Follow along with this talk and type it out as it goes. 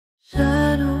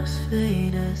Shadows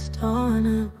fade as dawn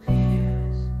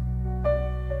appears.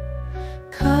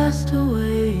 Cast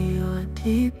away your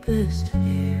deepest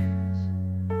fears.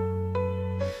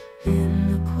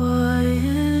 In the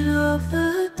quiet of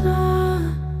the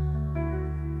dawn,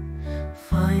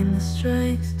 find the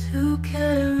strength to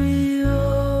carry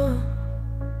on.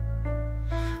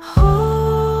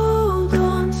 Hold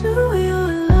on to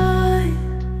your light.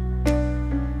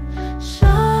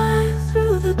 Shine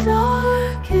through the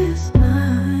darkest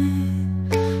night.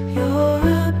 You're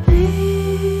a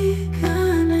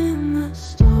beacon in the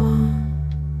storm.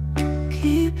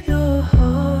 Keep your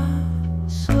heart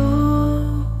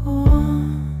so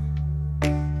warm.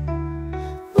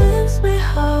 Winds may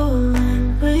howl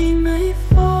and rain may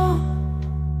fall,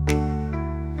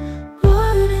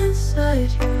 but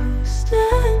inside you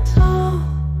stand tall.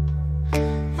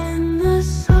 In the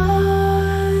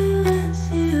silence,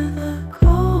 hear the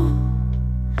call.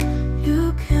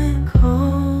 You can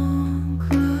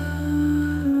conquer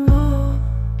all.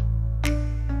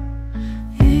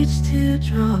 Each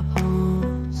teardrop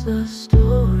holds a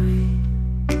story.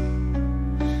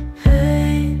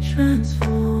 Pain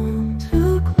transformed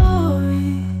to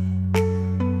glory.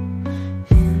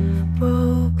 In the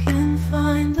broken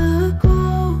find the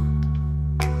gold.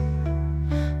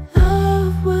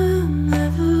 Love will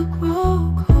never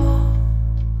grow cold.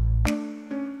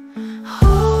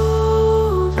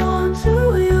 Hold on to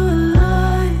your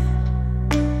light.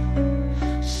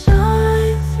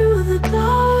 Shine through the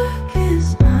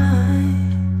darkest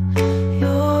night.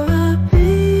 You're a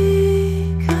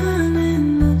beacon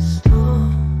in the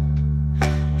storm.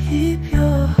 Keep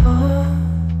your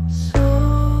heart so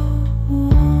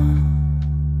warm.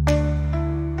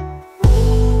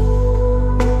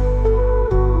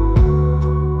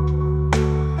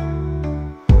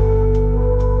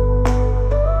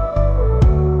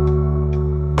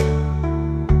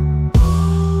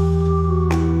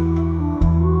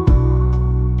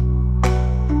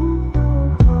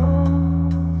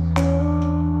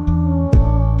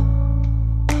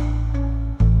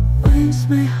 Winds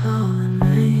may howl and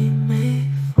rain may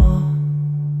fall,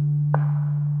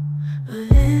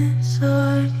 but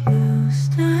inside you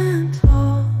stand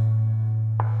tall.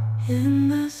 In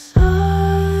the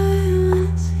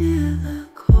silence, hear the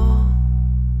call.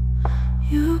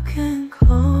 You can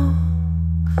conquer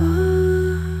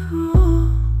all.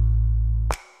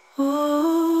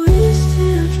 Oh, each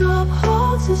teardrop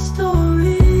holds a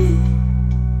story.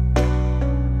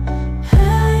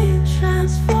 Pain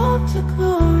transformed to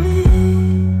glory.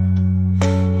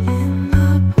 In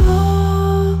the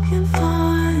broken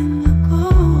find the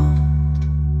gold.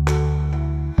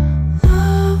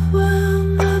 Love will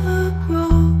never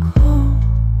grow cold.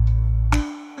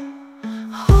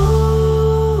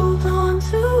 Hold on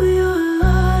to your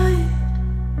light.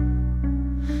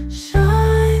 Shine